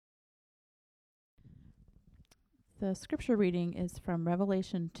The scripture reading is from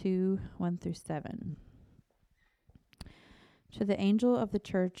Revelation 2 1 through 7. To the angel of the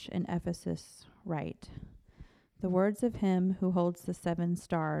church in Ephesus, write the words of him who holds the 7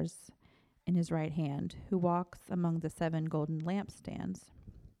 stars in his right hand, who walks among the 7 golden lampstands.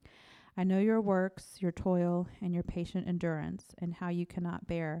 I know your works, your toil, and your patient endurance, and how you cannot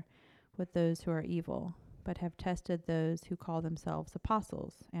bear with those who are evil, but have tested those who call themselves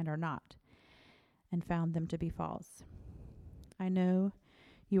apostles and are not, and found them to be false. I know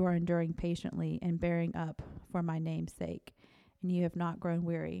you are enduring patiently and bearing up for my name's sake, and you have not grown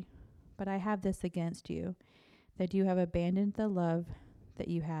weary. But I have this against you, that you have abandoned the love that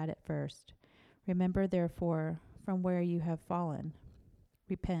you had at first. Remember, therefore, from where you have fallen.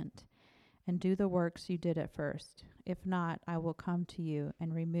 Repent, and do the works you did at first. If not, I will come to you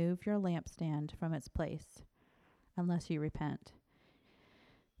and remove your lampstand from its place, unless you repent.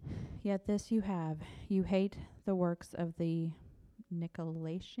 Yet this you have, you hate the works of the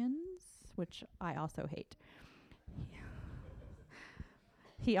Nicolaitans, which I also hate.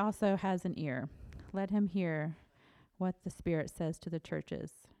 He also has an ear. Let him hear what the Spirit says to the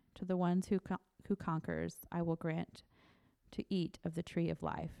churches. To the ones who conquers, I will grant to eat of the tree of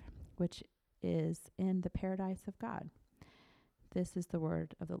life, which is in the paradise of God. This is the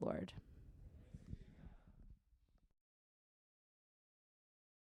word of the Lord.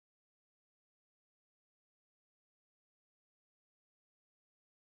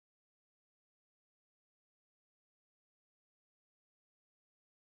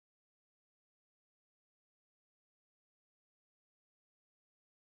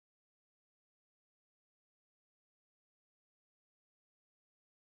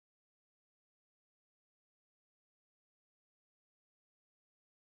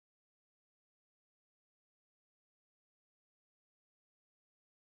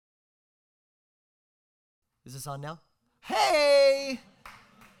 Is this on now? Hey!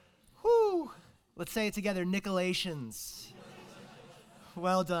 Whoo! Let's say it together, Nicolations.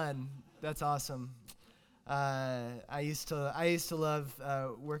 Well done. That's awesome. I used to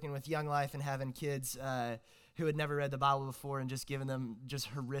love working with Young Life and having kids who had never read the Bible before and just giving them just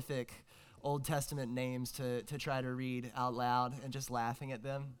horrific Old Testament names to try to read out loud and just laughing at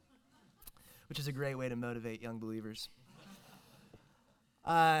them, which is a great way to motivate young believers.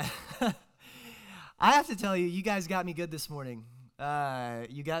 I have to tell you, you guys got me good this morning.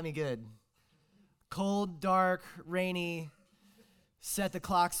 You got me good. Cold, dark, rainy, set the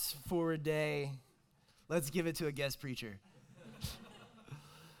clocks forward day. Let's give it to a guest preacher.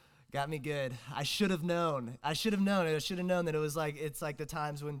 Got me good. I should have known. I should have known that it was like, it's like the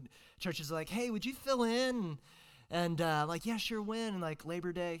times when churches are like, hey, would you fill in? And like, yeah, sure, when? Like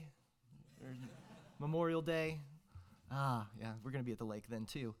Labor Day or Memorial Day. Yeah, we're going to be at the lake then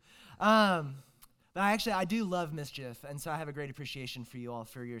too. But I do love mischief, and so I have a great appreciation for you all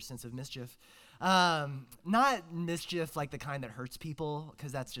for your sense of mischief. Not mischief like the kind that hurts people,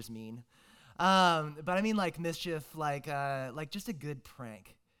 because that's just mean. But I mean like mischief, like just a good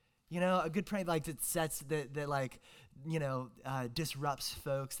prank. You know, a good prank like that like, you know, disrupts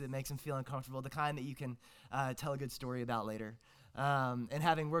folks, that makes them feel uncomfortable, the kind that you can tell a good story about later. And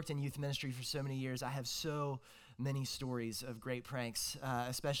having worked in youth ministry for so many years, I have so many stories of great pranks,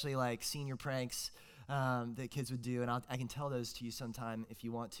 especially like senior pranks that kids would do, and I can tell those to you sometime if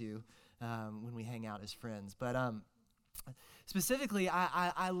you want to when we hang out as friends. But specifically,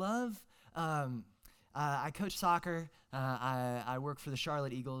 I love, I coach soccer. I work for the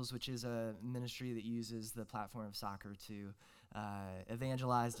Charlotte Eagles, which is a ministry that uses the platform of soccer to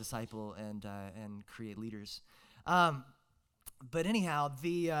evangelize, disciple, and create leaders. But anyhow,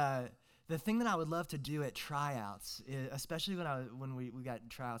 the thing that I would love to do at tryouts, especially when we got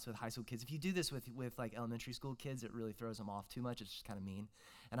tryouts with high school kids, if you do this with like elementary school kids, it really throws them off too much. It's just kind of mean,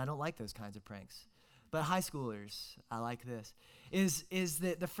 and I don't like those kinds of pranks. But high schoolers, I like this. Is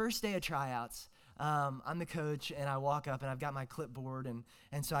that the first day of tryouts? I'm the coach, and I walk up, and I've got my clipboard,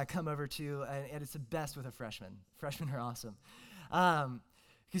 and so I come over to, and it's the best with a freshman. Freshmen are awesome.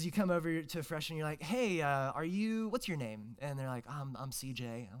 Because you come over to a freshman, you're like, hey, what's your name? And they're like, I'm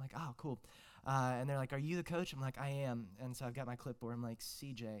CJ. I'm like, oh, cool. And they're like, are you the coach? I'm like, I am. And so I've got my clipboard. I'm like,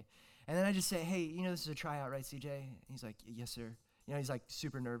 CJ. And then I just say, hey, you know this is a tryout, right, CJ? And he's like, yes, sir. You know, he's like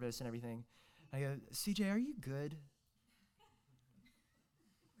super nervous and everything. I go, CJ, are you good?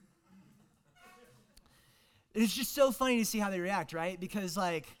 It's just so funny to see how they react, right? Because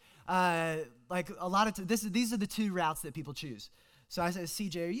like a lot of these are the two routes that people choose. So I said,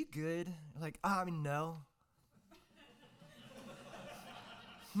 CJ, are you good? They're like, no.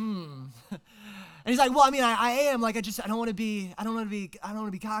 And he's like, well, I mean, I am. Like, I don't want to be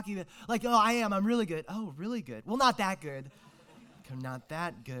cocky. But like, oh, I am. I'm really good. Oh, really good. Well, not that good. Not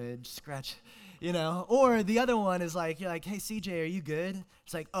that good. Scratch, Or the other one is like, you're like, hey, CJ, are you good?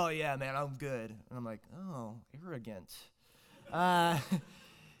 It's like, oh, yeah, man, I'm good. And I'm like, oh, arrogant.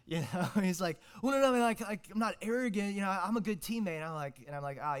 He's like, well, no, like I'm not arrogant. I'm a good teammate. I'm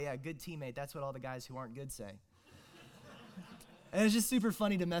like, oh, yeah, good teammate. That's what all the guys who aren't good say. And it's just super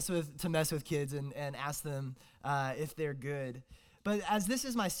funny to mess with kids and ask them if they're good. But as this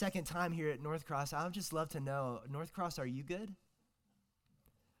is my second time here at North Cross, I would just love to know, North Cross, are you good?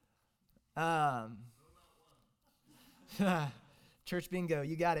 Church bingo,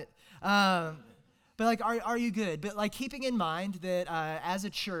 you got it. But like, are you good? But like, keeping in mind that as a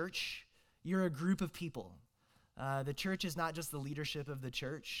church, you're a group of people. The church is not just the leadership of the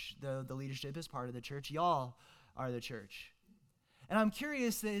church. The leadership is part of the church. Y'all are the church. And I'm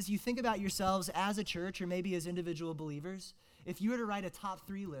curious that as you think about yourselves as a church or maybe as individual believers, if you were to write a top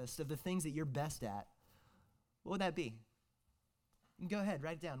 3 list of the things that you're best at, what would that be? You can go ahead,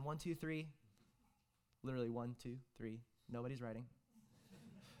 write it down. 1, 2, 3. Literally 1, 2, 3. Nobody's writing.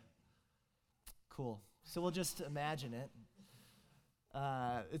 Cool. So we'll just imagine it.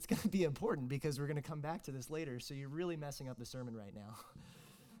 It's going to be important because we're going to come back to this later, so you're really messing up the sermon right now.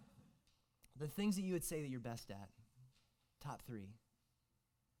 The things that you would say that you're best at, top 3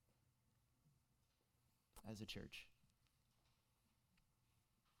 as a church.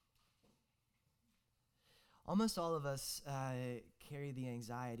 Almost all of us carry the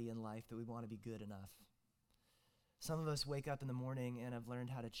anxiety in life that we want to be good enough. Some of us wake up in the morning and have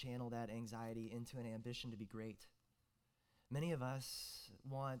learned how to channel that anxiety into an ambition to be great. Many of us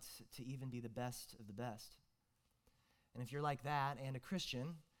want to even be the best of the best. And if you're like that and a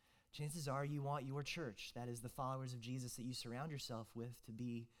Christian, chances are you want your church, that is the followers of Jesus that you surround yourself with, to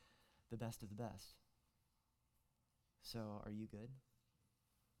be the best of the best. So are you good?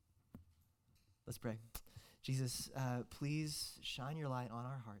 Let's pray. Jesus, please shine your light on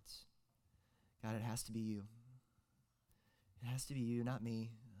our hearts. God, it has to be you. It has to be you, not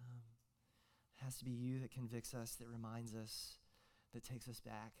me. It has to be you that convicts us, that reminds us, that takes us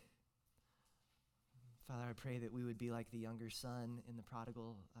back. Father, I pray that we would be like the younger son in the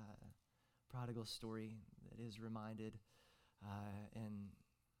prodigal story that is reminded and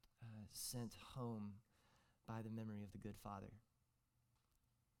sent home by the memory of the good Father.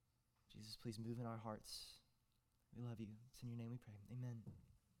 Jesus, please move in our hearts. We love you. It's in your name we pray. Amen.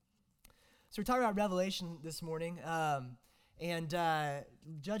 So we're talking about Revelation this morning. And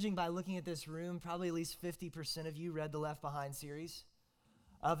judging by looking at this room, probably at least 50% of you read the Left Behind series.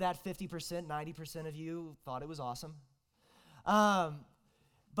 Of that 50%, 90% of you thought it was awesome. But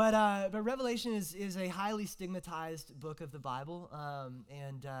Revelation is a highly stigmatized book of the Bible,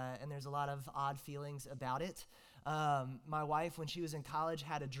 and there's a lot of odd feelings about it. My wife, when she was in college,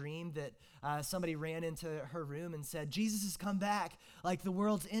 had a dream that somebody ran into her room and said, Jesus has come back, like the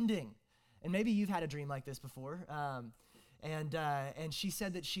world's ending. And maybe you've had a dream like this before. And she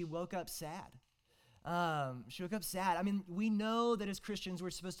said that she woke up sad. She woke up sad. I mean, we know that as Christians,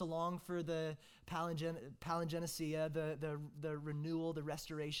 we're supposed to long for the palingenesia, the renewal, the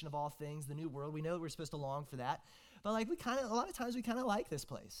restoration of all things, the new world. We know that we're supposed to long for that. But like a lot of times we kind of like this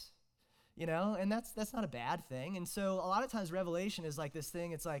place, and that's not a bad thing. And so a lot of times Revelation is like this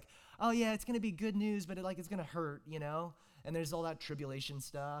thing. It's like, oh yeah, it's going to be good news, but it's going to hurt, and there's all that tribulation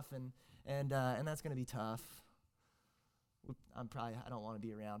stuff and that's going to be tough. I don't want to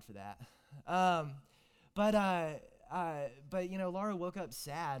be around for that. But Laura woke up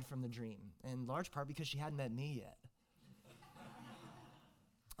sad from the dream, in large part because she hadn't met me yet.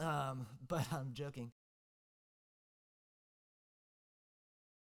 But I'm joking.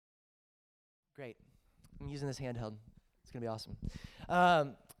 Great. I'm using this handheld. It's going to be awesome.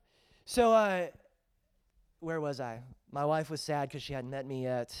 Where was I? My wife was sad because she hadn't met me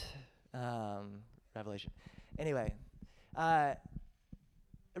yet. Revelation. Anyway,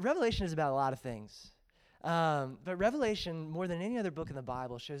 Revelation is about a lot of things. But Revelation, more than any other book in the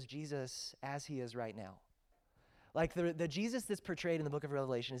Bible, shows Jesus as he is right now. Like the Jesus that's portrayed in the book of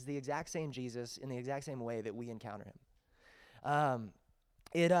Revelation is the exact same Jesus in the exact same way that we encounter him.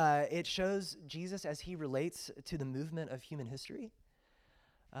 It shows Jesus as he relates to the movement of human history.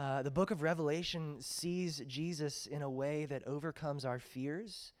 The book of Revelation sees Jesus in a way that overcomes our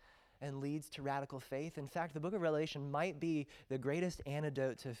fears and leads to radical faith. In fact, the book of Revelation might be the greatest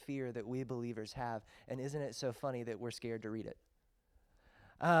antidote to fear that we believers have, and isn't it so funny that we're scared to read it?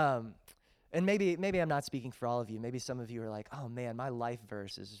 And maybe I'm not speaking for all of you. Maybe some of you are like, oh man, my life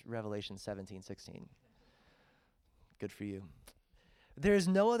verse is Revelation 17:16. Good for you. There is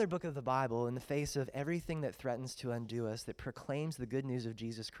no other book of the Bible in the face of everything that threatens to undo us that proclaims the good news of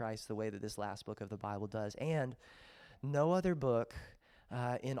Jesus Christ the way that this last book of the Bible does. And no other book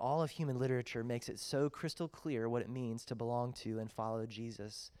in all of human literature makes it so crystal clear what it means to belong to and follow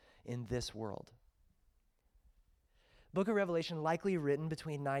Jesus in this world. Book of Revelation, likely written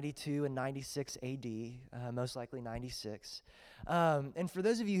between 92 and 96 AD, most likely 96. And for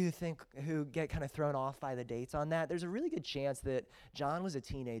those of you who get kind of thrown off by the dates on that, there's a really good chance that John was a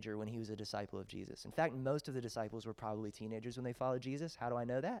teenager when he was a disciple of Jesus. In fact, most of the disciples were probably teenagers when they followed Jesus. How do I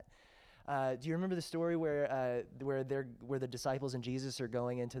know that? Do you remember the story where the disciples and Jesus are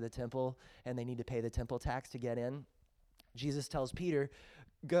going into the temple and they need to pay the temple tax to get in? Jesus tells Peter,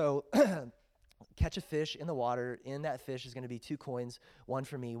 go catch a fish in the water. In that fish is going to be 2 coins, one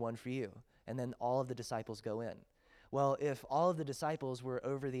for me, one for you. And then all of the disciples go in. Well, if all of the disciples were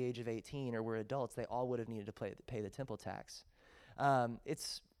over the age of 18 or were adults, they all would have needed to pay the temple tax.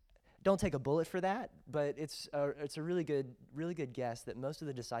 Don't take a bullet for that, but it's a really good guess that most of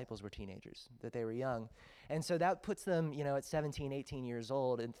the disciples were teenagers, that they were young. And so that puts them, at 17, 18 years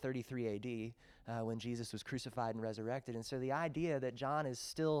old in 33 AD when Jesus was crucified and resurrected. And so the idea that John is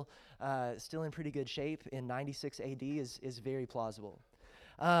still in pretty good shape in 96 AD is very plausible.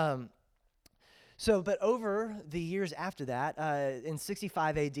 But over the years after that, in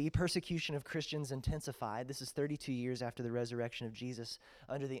 65 AD, persecution of Christians intensified. This is 32 years after the resurrection of Jesus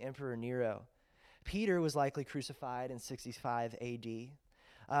under the Emperor Nero. Peter was likely crucified in 65 AD.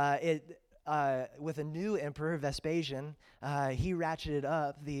 With a new emperor, Vespasian, he ratcheted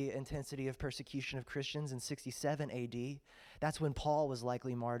up the intensity of persecution of Christians in 67 AD. That's when Paul was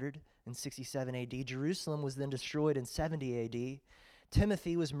likely martyred in 67 AD. Jerusalem was then destroyed in 70 AD.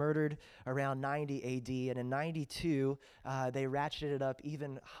 Timothy was murdered around 90 AD, and in 92, they ratcheted it up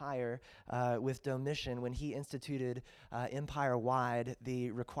even higher with Domitian when he instituted empire-wide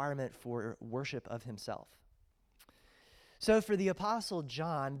the requirement for worship of himself. So for the Apostle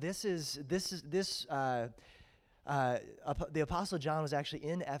John, the Apostle John was actually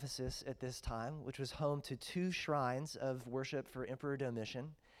in Ephesus at this time, which was home to 2 shrines of worship for Emperor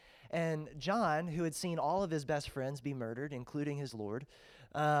Domitian. And John, who had seen all of his best friends be murdered, including his Lord,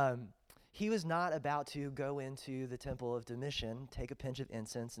 he was not about to go into the temple of Domitian, take a pinch of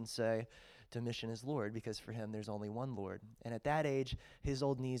incense, and say, Domitian is Lord, because for him there's only one Lord. And at that age, his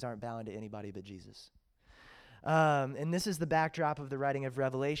old knees aren't bound to anybody but Jesus. And this is the backdrop of the writing of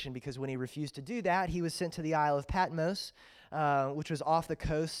Revelation, because when he refused to do that, he was sent to the Isle of Patmos, which was off the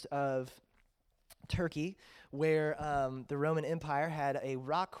coast of Turkey, where the Roman Empire had a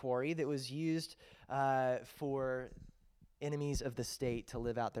rock quarry that was used for enemies of the state to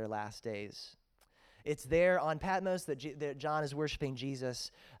live out their last days. It's there on Patmos that John is worshiping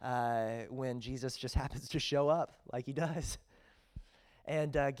Jesus when Jesus just happens to show up like he does,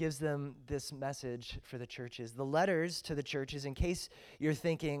 and gives them this message for the churches. The letters to the churches, in case you're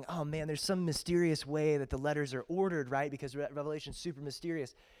thinking, oh man, there's some mysterious way that the letters are ordered, right? Because Revelation's super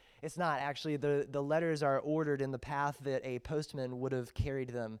mysterious. It's not. Actually, the letters are ordered in the path that a postman would have carried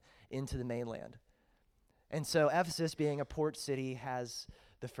them into the mainland. And so Ephesus, being a port city, has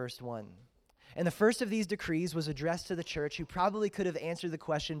the first one. And the first of these decrees was addressed to the church, who probably could have answered the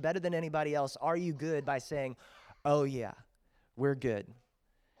question better than anybody else, are you good, by saying, oh yeah, we're good.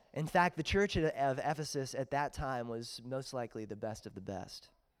 In fact, the church of Ephesus at that time was most likely the best of the best.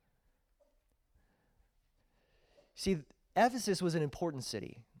 See, Ephesus was an important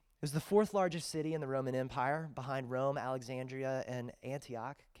city. It was the 4th largest city in the Roman Empire. Behind Rome, Alexandria, and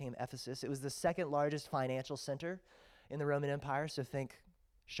Antioch came Ephesus. It was the 2nd largest financial center in the Roman Empire, so think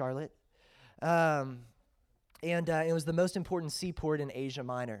Charlotte. And it was the most important seaport in Asia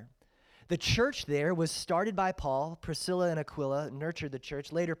Minor. The church there was started by Paul. Priscilla and Aquila nurtured the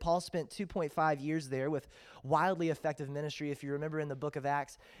church. Later, Paul spent 2.5 years there with wildly effective ministry. If you remember in the book of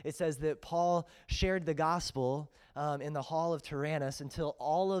Acts, it says that Paul shared the gospel in the hall of Tyrannus until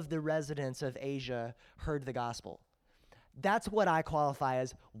all of the residents of Asia heard the gospel. That's what I qualify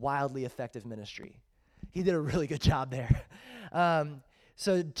as wildly effective ministry. He did a really good job there.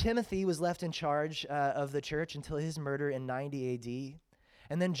 So Timothy was left in charge of the church until his murder in 90 AD.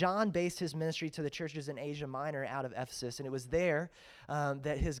 And then John based his ministry to the churches in Asia Minor out of Ephesus, and it was there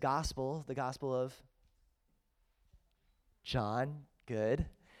that his gospel, the gospel of John, good.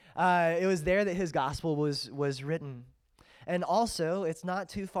 It was there that his gospel was written. And also, it's not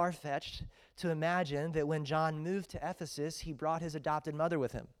too far-fetched to imagine that when John moved to Ephesus, he brought his adopted mother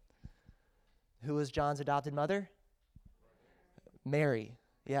with him. Who was John's adopted mother? Mary.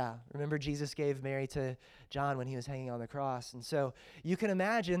 Yeah, remember Jesus gave Mary to John when he was hanging on the cross. And so you can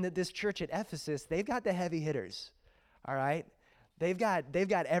imagine that this church at Ephesus, they've got the heavy hitters, all right? They've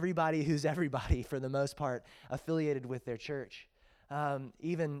got everybody who's everybody for the most part affiliated with their church.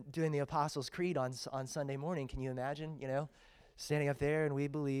 Even doing the Apostles' Creed on Sunday morning, can you imagine, standing up there, and we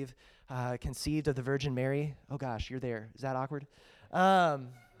believe conceived of the Virgin Mary. Oh gosh, you're there. Is that awkward? I'm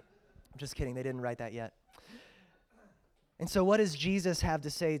just kidding. They didn't write that yet. And so what does Jesus have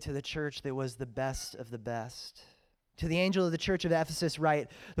to say to the church that was the best of the best? To the angel of the church of Ephesus write,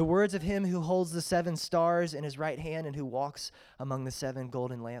 the words of him who holds the 7 stars in his right hand and who walks among the 7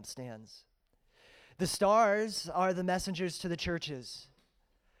 golden lampstands. The stars are the messengers to the churches.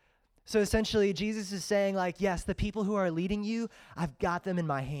 So essentially, Jesus is saying, yes, the people who are leading you, I've got them in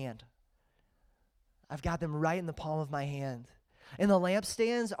my hand. I've got them right in the palm of my hand. And the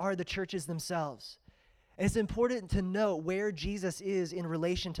lampstands are the churches themselves. And it's important to note where Jesus is in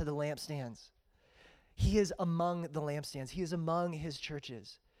relation to the lampstands. He is among the lampstands. He is among his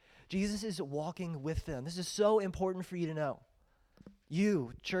churches. Jesus is walking with them. This is so important for you to know.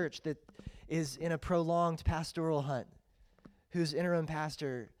 You, church, that is in a prolonged pastoral hunt, whose interim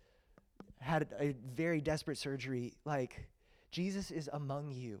pastor had a very desperate surgery, Jesus is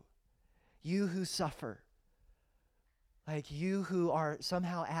among you. You who suffer. You who are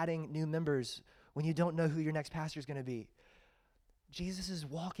somehow adding new members when you don't know who your next pastor is going to be. Jesus is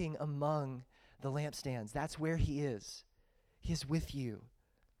walking among the lampstands. That's where he is. He is with you.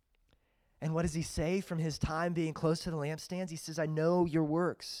 And what does he say from his time being close to the lampstands? He says, I know your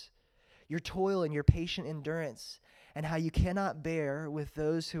works, your toil and your patient endurance, and how you cannot bear with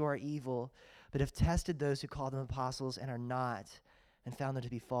those who are evil, but have tested those who call them apostles and are not, and found them to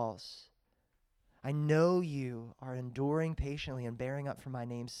be false. I know you are enduring patiently and bearing up for my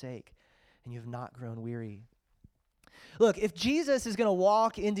name's sake, and you have not grown weary. Look, if Jesus is going to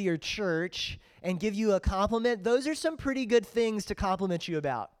walk into your church and give you a compliment, those are some pretty good things to compliment you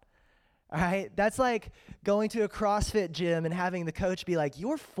about. All right? That's like going to a CrossFit gym and having the coach be like,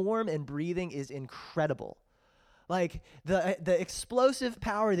 your form and breathing is incredible. The explosive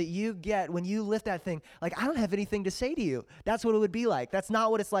power that you get when you lift that thing, I don't have anything to say to you. That's what it would be like. That's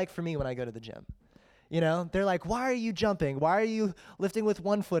not what it's like for me when I go to the gym. They're like, why are you jumping? Why are you lifting with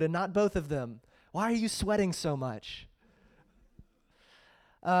one foot and not both of them? Why are you sweating so much?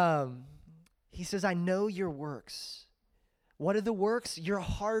 He says, I know your works. What are the works? Your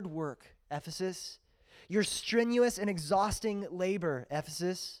hard work, Ephesus. Your strenuous and exhausting labor,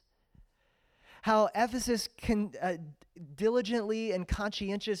 Ephesus. How Ephesus can diligently and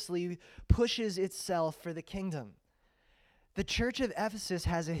conscientiously pushes itself for the kingdom. The church of Ephesus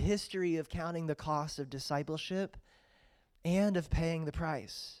has a history of counting the cost of discipleship and of paying the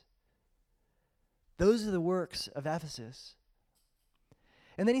price. Those are the works of Ephesus.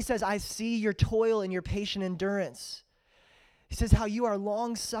 And then he says, I see your toil and your patient endurance. He says how you are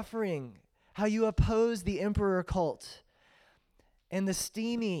long-suffering, how you oppose the emperor cult and the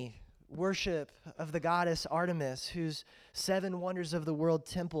steamy worship of the goddess Artemis, whose 7 wonders of the world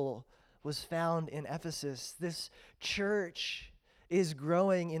temple was found in Ephesus. This church is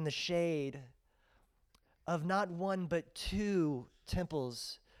growing in the shade of not 1 but 2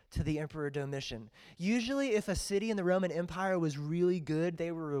 temples to the Emperor Domitian. Usually, if a city in the Roman Empire was really good,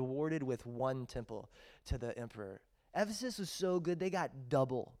 they were rewarded with 1 temple to the emperor. Ephesus was so good, they got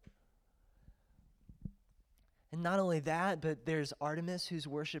double. And not only that, but there's Artemis who's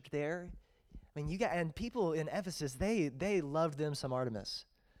worshipped there. And people in Ephesus, they loved them some Artemis.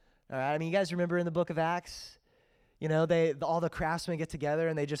 All right, you guys remember in the book of Acts? All the craftsmen get together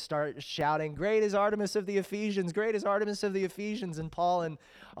and they just start shouting, great is Artemis of the Ephesians, great is Artemis of the Ephesians. And Paul and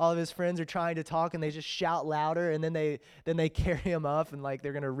all of his friends are trying to talk and they just shout louder, and then they carry him up and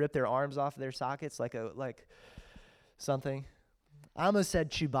they're going to rip their arms off of their sockets like something. I almost said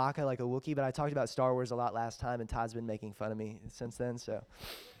Chewbacca like a Wookiee, but I talked about Star Wars a lot last time and Todd's been making fun of me since then, so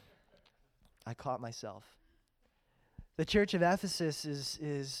I caught myself. The church of Ephesus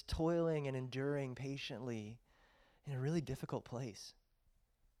is toiling and enduring patiently in a really difficult place.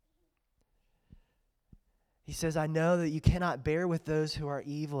 He says, I know that you cannot bear with those who are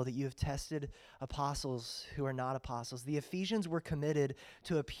evil, that you have tested apostles who are not apostles. The Ephesians were committed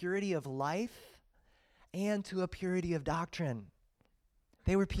to a purity of life and to a purity of doctrine.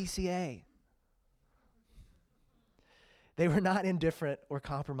 They were PCA. They were not indifferent or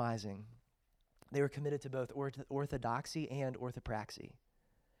compromising. They were committed to both orthodoxy and orthopraxy.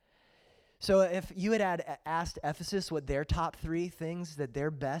 So if you had asked Ephesus what their top 3 things that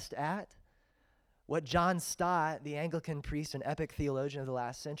they're best at, what John Stott, the Anglican priest and epic theologian of the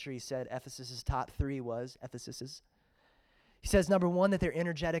last century, said Ephesus's top 3 was, he says, number 1, that they're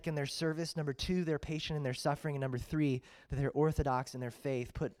energetic in their service. Number 2, they're patient in their suffering. And number 3, that they're orthodox in their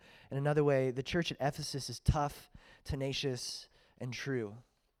faith. Put in another way, the church at Ephesus is tough, tenacious, and true.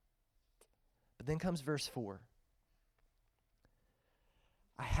 But then comes verse 4.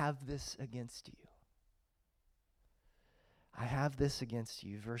 I have this against you. I have this against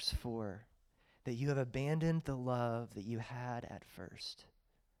you, verse 4, that you have abandoned the love that you had at first.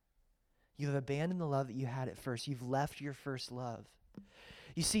 You have abandoned the love that you had at first. You've left your first love.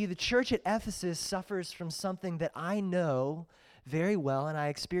 You see, the church at Ephesus suffers from something that I know very well, and I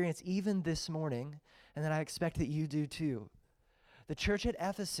experience even this morning, and that I expect that you do too. The church at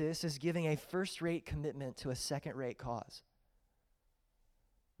Ephesus is giving a first-rate commitment to a second-rate cause.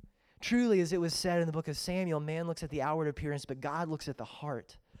 Truly, as it was said in the book of Samuel, man looks at the outward appearance, but God looks at the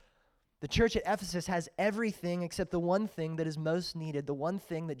heart. The church at Ephesus has everything except the one thing that is most needed, the one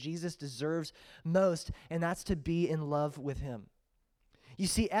thing that Jesus deserves most, and that's to be in love with him. You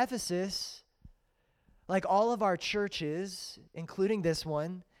see, Ephesus, like all of our churches, including this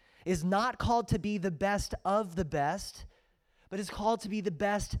one, is not called to be the best of the best, but is called to be the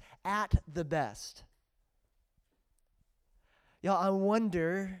best at the best. Y'all, I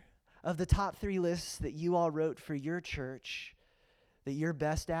wonder, of the top 3 lists that you all wrote for your church, that you're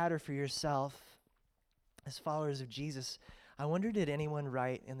best at, or for yourself as followers of Jesus, I wonder, did anyone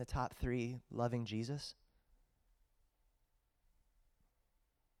write in the top 3 loving Jesus?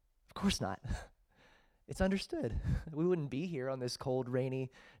 Of course not. It's understood. We wouldn't be here on this cold,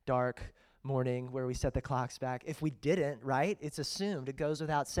 rainy, dark morning where we set the clocks back if we didn't, right? It's assumed. It goes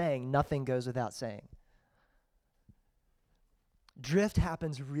without saying. Nothing goes without saying. Drift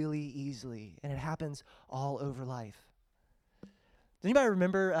happens really easily, and it happens all over life. Does anybody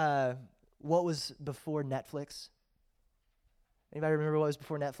remember what was before Netflix? Anybody remember what was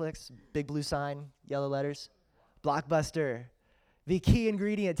before Netflix? Big blue sign, yellow letters. Blockbuster. The key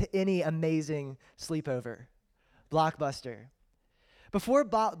ingredient to any amazing sleepover. Blockbuster. Before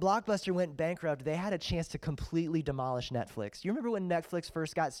Blockbuster went bankrupt, they had a chance to completely demolish Netflix. You remember when Netflix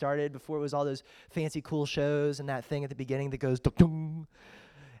first got started, before it was all those fancy cool shows and that thing at the beginning that goes dum-dum?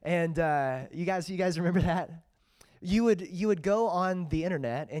 And you guys remember that? You would go on the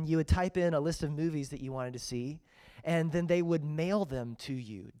internet and you would type in a list of movies that you wanted to see, and then they would mail them to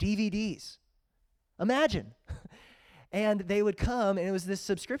you, DVDs. Imagine. And they would come, and it was this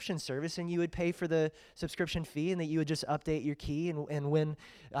subscription service, and you would pay for the subscription fee, and that you would just update your key, and when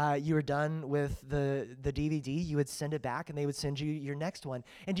you were done with the DVD, you would send it back, and they would send you your next one.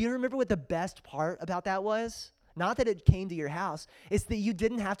 And do you remember what the best part about that was? Not that it came to your house, it's that you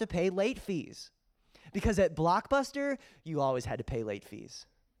didn't have to pay late fees. Because at Blockbuster, you always had to pay late fees,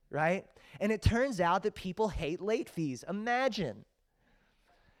 right? And it turns out that people hate late fees. Imagine.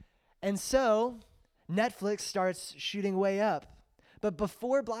 And so Netflix starts shooting way up. But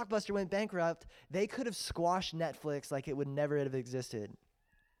before Blockbuster went bankrupt, they could have squashed Netflix like it would never have existed.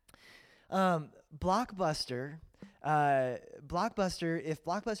 Blockbuster, if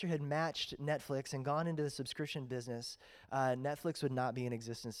Blockbuster had matched Netflix and gone into the subscription business, Netflix would not be in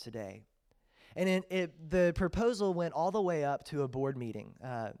existence today. And the proposal went all the way up to a board meeting.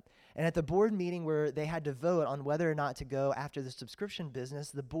 And at the board meeting where they had to vote on whether or not to go after the subscription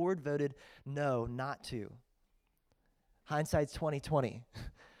business, the board voted no, not to. Hindsight's 20/20.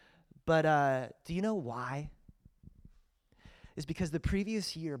 But do you know why? It's because the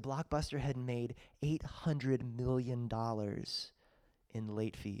previous year, Blockbuster had made $800 million in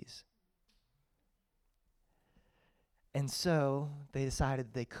late fees. And so they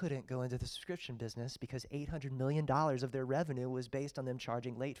decided they couldn't go into the subscription business because $800 million of their revenue was based on them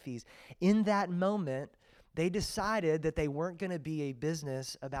charging late fees. In that moment, they decided that they weren't going to be a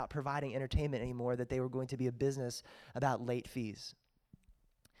business about providing entertainment anymore, that they were going to be a business about late fees.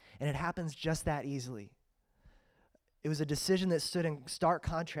 And it happens just that easily. It was a decision that stood in stark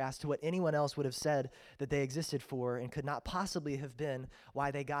contrast to what anyone else would have said that they existed for, and could not possibly have been why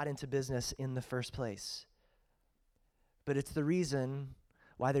they got into business in the first place. But it's the reason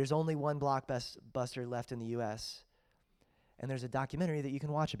why there's only one Blockbuster left in the U.S., and there's a documentary that you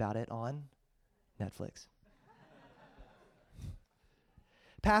can watch about it on Netflix.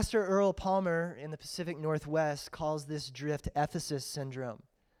 Pastor Earl Palmer in the Pacific Northwest calls this drift Ephesus syndrome,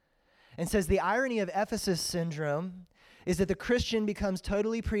 and says the irony of Ephesus syndrome is that the Christian becomes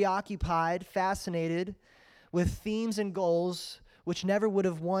totally preoccupied, fascinated with themes and goals which never would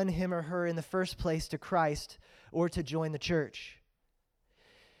have won him or her in the first place to Christ or to join the church.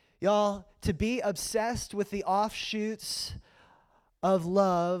 Y'all, to be obsessed with the offshoots of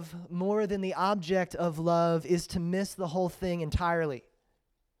love more than the object of love is to miss the whole thing entirely.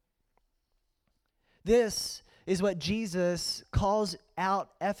 This is what Jesus calls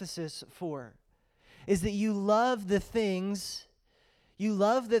out Ephesus for, is that you love the things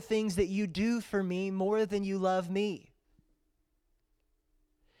that you do for me more than you love me.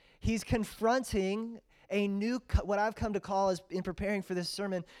 He's confronting a new, what I've come to call, as in preparing for this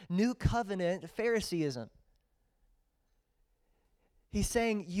sermon, new covenant Phariseeism. He's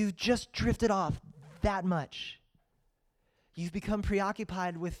saying, you just drifted off that much. You've become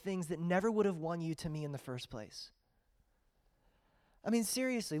preoccupied with things that never would have won you to me in the first place. I mean,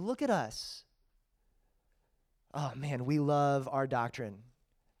 seriously, look at us. Oh man, we love our doctrine.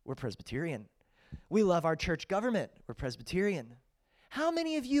 We're Presbyterian. We love our church government. We're Presbyterian. How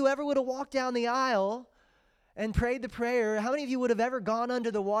many of you ever would have walked down the aisle and prayed the prayer? How many of you would have ever gone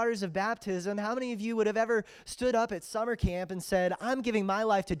under the waters of baptism? How many of you would have ever stood up at summer camp and said, I'm giving my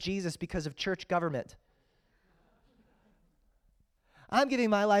life to Jesus because of church government? I'm giving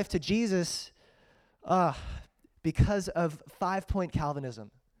my life to Jesus because of 5-point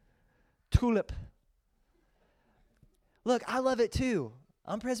Calvinism. Tulip. Look, I love it too.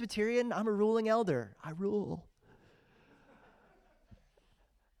 I'm Presbyterian. I'm a ruling elder. I rule.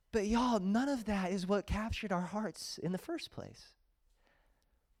 But y'all, none of that is what captured our hearts in the first place.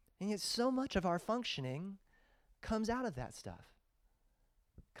 And yet so much of our functioning comes out of that stuff.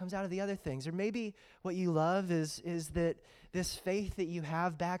 Comes out of the other things. Or maybe what you love is that this faith that you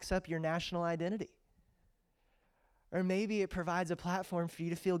have backs up your national identity. Or maybe it provides a platform for you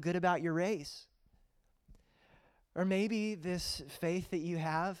to feel good about your race. Or maybe this faith that you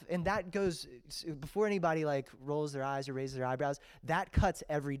have, and that goes, before anybody like rolls their eyes or raises their eyebrows, that cuts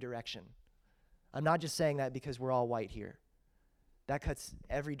every direction. I'm not just saying that because we're all white here. That cuts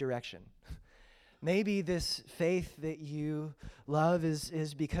every direction. Maybe this faith that you love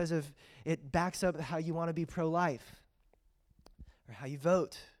is because of it backs up how you want to be pro-life or how you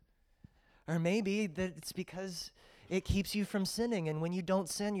vote. Or maybe that it's because it keeps you from sinning, and when you don't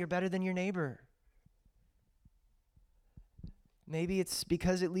sin, you're better than your neighbor. Maybe it's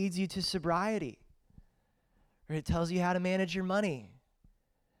because it leads you to sobriety, or it tells you how to manage your money.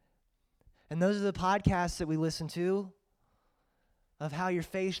 And those are the podcasts that we listen to of how your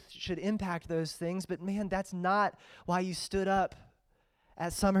faith should impact those things. But man, that's not why you stood up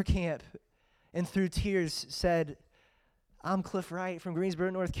at summer camp and through tears said, I'm Cliff Wright from Greensboro,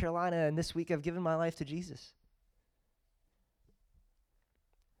 North Carolina, and this week I've given my life to Jesus.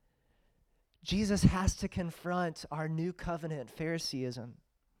 Jesus has to confront our new covenant Phariseeism.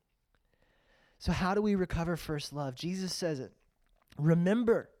 So how do we recover first love? Jesus says it.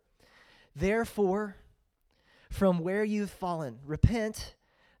 Remember, therefore, from where you've fallen, repent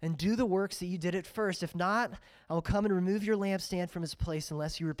and do the works that you did at first. If not, I will come and remove your lampstand from its place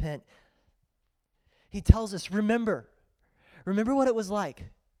unless you repent. He tells us, remember. Remember what it was like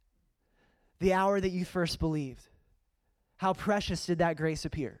the hour that you first believed. How precious did that grace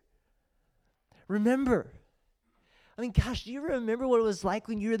appear? Remember. I mean, gosh, do you remember what it was like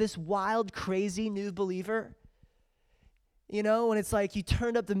when you were this wild, crazy new believer? You know, when it's like you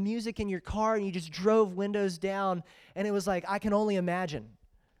turned up the music in your car and you just drove windows down, and it was like, I can only imagine,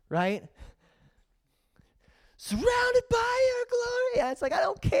 right? Surrounded by your glory. Yeah, it's like, I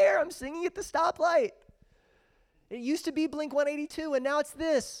don't care. I'm singing at the stoplight. It used to be Blink-182, and now it's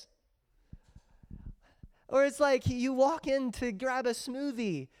this. Or it's like you walk in to grab a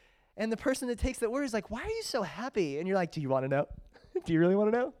smoothie, and the person that takes that order is like, why are you so happy? And you're like, do you want to know? Do you really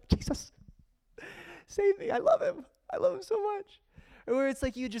want to know? Jesus, save me. I love him. I love him so much. Or where it's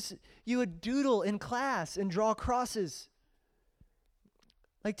like you would doodle in class and draw crosses.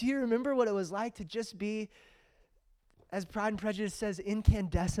 Like, do you remember what it was like to just be, as Pride and Prejudice says,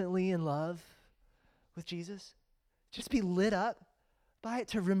 incandescently in love with Jesus? Just be lit up by it,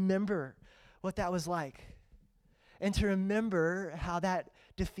 to remember what that was like. And to remember how that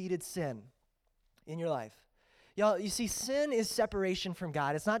defeated sin in your life. Y'all, you see, sin is separation from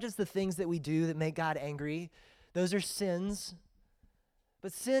God. It's not just the things that we do that make God angry. Those are sins.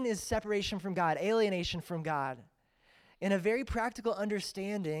 But sin is separation from God, alienation from God. In a very practical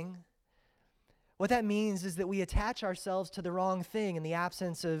understanding, what that means is that we attach ourselves to the wrong thing. In the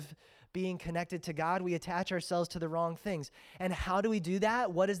absence of being connected to God, we attach ourselves to the wrong things. And how do we do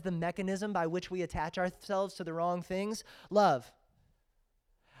that? What is the mechanism by which we attach ourselves to the wrong things? Love.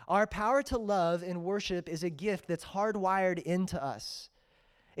 Our power to love in worship is a gift that's hardwired into us.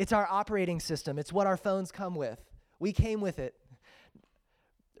 It's our operating system. It's what our phones come with. We came with it.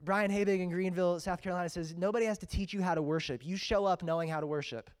 Brian Habig in Greenville, South Carolina says, nobody has to teach you how to worship. You show up knowing how to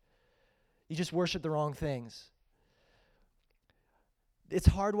worship. You just worship the wrong things. It's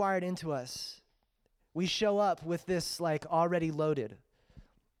hardwired into us. We show up with this like already loaded.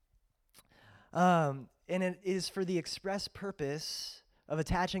 And it is for the express purpose of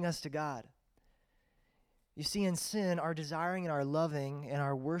attaching us to God. You see, in sin, our desiring and our loving and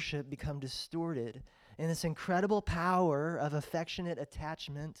our worship become distorted And this incredible power of affectionate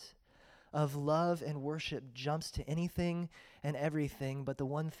attachment, of love and worship jumps to anything and everything but the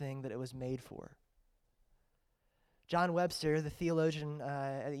one thing that it was made for. John Webster, the theologian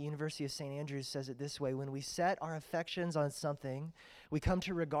at the University of St. Andrews, says it this way: when we set our affections on something, we come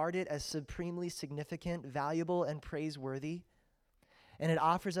to regard it as supremely significant, valuable, and praiseworthy, and it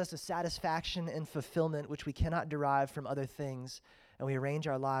offers us a satisfaction and fulfillment which we cannot derive from other things, and we arrange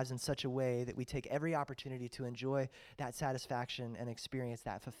our lives in such a way that we take every opportunity to enjoy that satisfaction and experience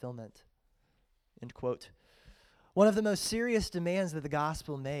that fulfillment. End quote. One of the most serious demands that the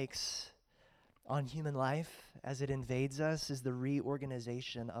gospel makes on human life as it invades us is the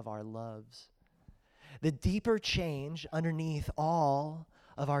reorganization of our loves. The deeper change underneath all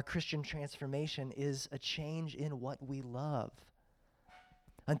of our Christian transformation is a change in what we love.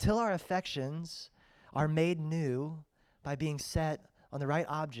 Until our affections are made new by being set on the right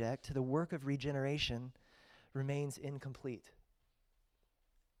object, the work of regeneration remains incomplete.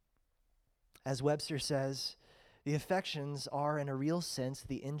 As Webster says, the affections are, in a real sense,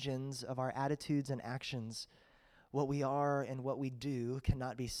 the engines of our attitudes and actions. What we are and what we do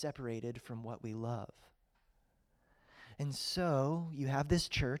cannot be separated from what we love. And so you have this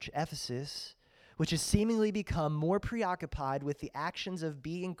church, Ephesus, which has seemingly become more preoccupied with the actions of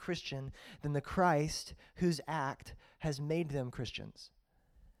being Christian than the Christ whose act has made them Christians.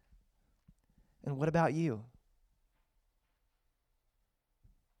 And what about you?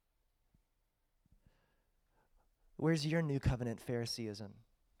 Where's your new covenant Phariseeism?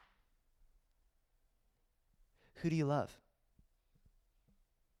 Who do you love?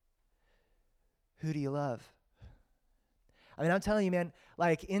 Who do you love? I mean, I'm telling you, man,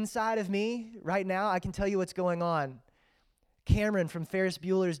 like inside of me right now, I can tell you what's going on. Cameron from Ferris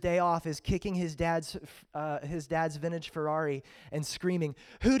Bueller's Day Off is kicking his dad's vintage Ferrari and screaming,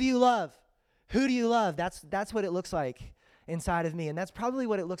 "Who do you love? Who do you love?" That's what it looks like inside of me, and that's probably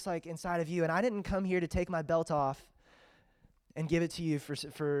what it looks like inside of you. And I didn't come here to take my belt off and give it to you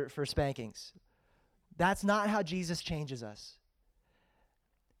for spankings. That's not how Jesus changes us.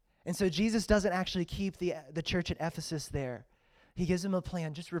 And so Jesus doesn't actually keep the church at Ephesus there. He gives them a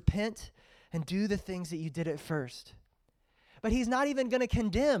plan. Just repent and do the things that you did at first. But he's not even going to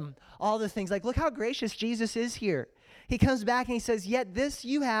condemn all the things. Like, look how gracious Jesus is here. He comes back and he says, yet this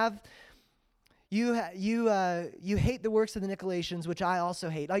you have, you hate the works of the Nicolaitans, which I also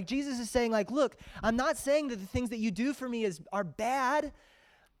hate. Like, Jesus is saying, like, look, I'm not saying that the things that you do for me are bad.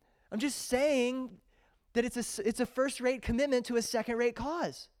 I'm just saying that it's a first-rate commitment to a second-rate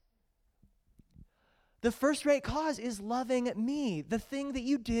cause. The first-rate cause is loving me, the thing that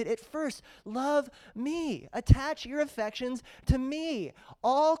you did at first. Love me. Attach your affections to me.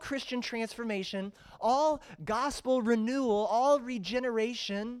 All Christian transformation, all gospel renewal, all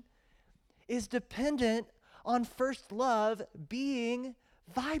regeneration is dependent on first love being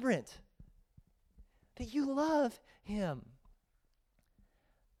vibrant. That you love him.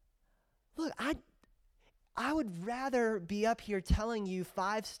 Look, I would rather be up here telling you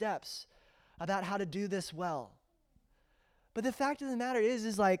 5 steps about how to do this well. But the fact of the matter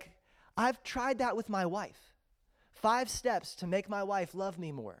is like, I've tried that with my wife. 5 steps to make my wife love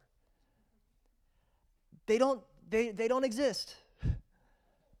me more. They don't exist.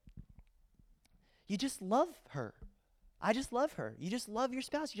 You just love her. I just love her. You just love your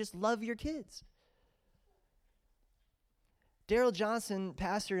spouse. You just love your kids. Darrell Johnson,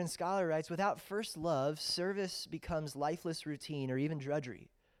 pastor and scholar, writes, without first love, service becomes lifeless routine or even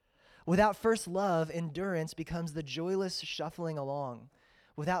drudgery. Without first love, endurance becomes the joyless shuffling along.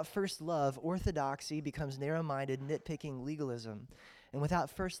 Without first love, orthodoxy becomes narrow-minded, nitpicking legalism. And without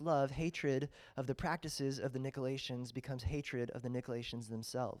first love, hatred of the practices of the Nicolaitans becomes hatred of the Nicolaitans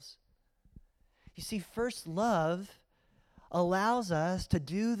themselves. You see, first love allows us to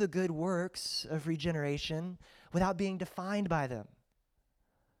do the good works of regeneration without being defined by them.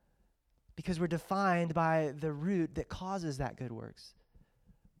 Because we're defined by the root that causes that good works.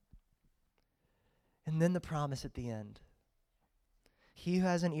 And then the promise at the end. He who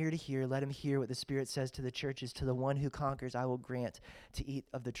has an ear to hear, let him hear what the Spirit says to the churches. To the one who conquers, I will grant to eat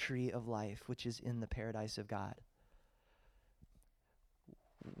of the tree of life, which is in the paradise of God.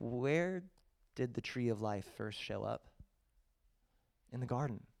 Where did the tree of life first show up? In the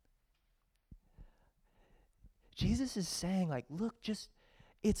garden. Jesus is saying, like, look,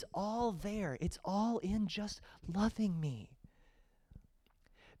 it's all there. It's all in just loving me.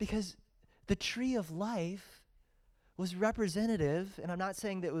 Because the tree of life was representative, and I'm not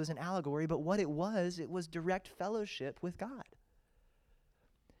saying that it was an allegory, but what it was direct fellowship with God.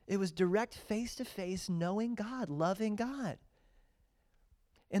 It was direct face-to-face knowing God, loving God.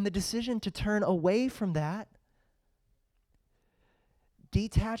 And the decision to turn away from that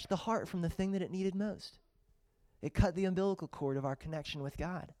detached the heart from the thing that it needed most. It cut the umbilical cord of our connection with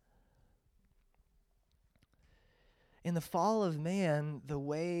God. In the fall of man, the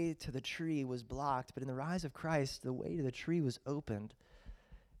way to the tree was blocked, but in the rise of Christ, the way to the tree was opened.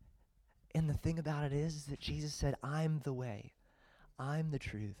 And the thing about it is that Jesus said, I'm the way, I'm the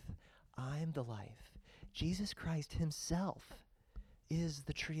truth, I'm the life. Jesus Christ himself is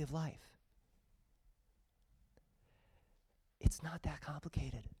the tree of life. It's not that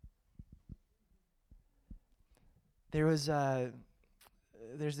complicated. There's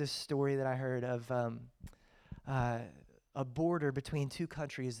this story that I heard of a border between two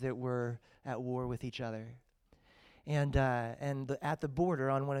countries that were at war with each other. And at the border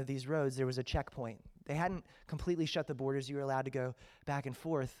on one of these roads, there was a checkpoint. They hadn't completely shut the borders. You were allowed to go back and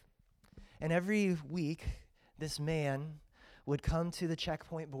forth. And every week, this man would come to the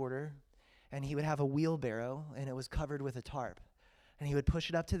checkpoint border, and he would have a wheelbarrow, and it was covered with a tarp. And he would push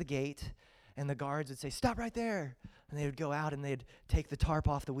it up to the gate, and the guards would say, "Stop right there." And they would go out, and they'd take the tarp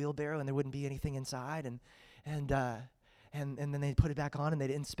off the wheelbarrow, and there wouldn't be anything inside. And then they'd put it back on, and they'd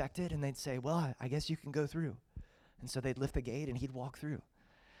inspect it, and they'd say, "Well, I guess you can go through." And so they'd lift the gate, and he'd walk through.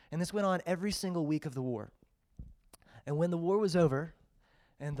 And this went on every single week of the war. And when the war was over,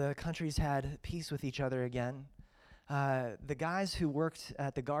 and the countries had peace with each other again, the guys who worked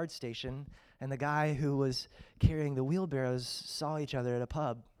at the guard station and the guy who was carrying the wheelbarrows saw each other at a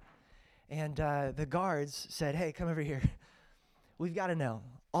pub. And the guards said, "Hey, come over here. We've got to know,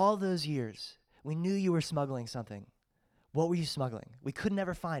 all those years, we knew you were smuggling something. What were you smuggling? We could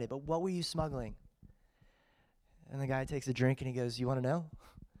never find it, but what were you smuggling?" And the guy takes a drink and he goes, "You want to know?"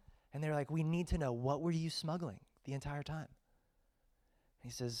 And they're like, "We need to know. What were you smuggling the entire time?" He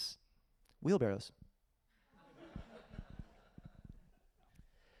says, "Wheelbarrows."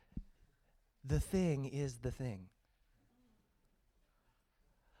 The thing is the thing.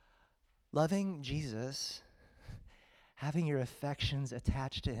 Loving Jesus, having your affections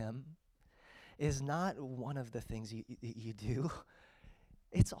attached to him, is not one of the things you do.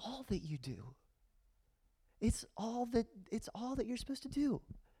 It's all that you do. It's all that you're supposed to do.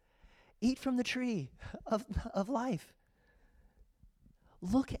 Eat from the tree of life.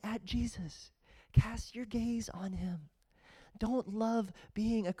 Look at Jesus. Cast your gaze on him. Don't love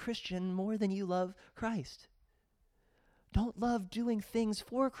being a Christian more than you love Christ. Don't love doing things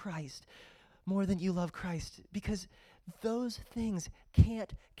for Christ more than you love Christ, because those things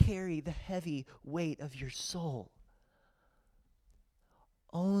can't carry the heavy weight of your soul.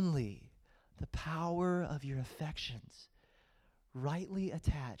 Only the power of your affections, rightly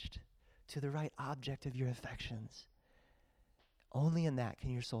attached to the right object of your affections, only in that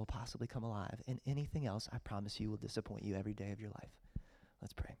can your soul possibly come alive. And anything else, I promise you, will disappoint you every day of your life.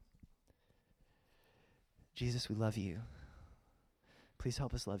 Let's pray. Jesus, we love you. Please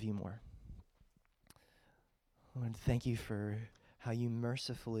help us love you more. Lord, thank you for how you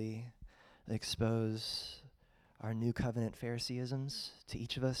mercifully expose our new covenant Phariseeisms to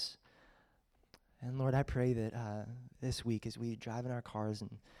each of us. And Lord, I pray that this week as we drive in our cars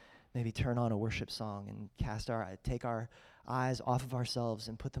and maybe turn on a worship song and take our eyes off of ourselves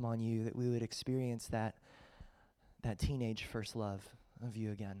and put them on you, that we would experience that teenage first love of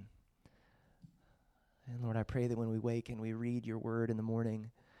you again. And Lord, I pray that when we wake and we read your word in the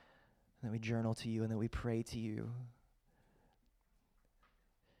morning, that we journal to you and that we pray to you,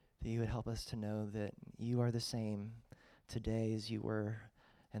 that you would help us to know that you are the same today as you were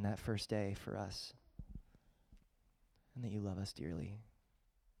in that first day for us, and that you love us dearly.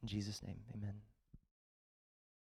 In Jesus' name, amen.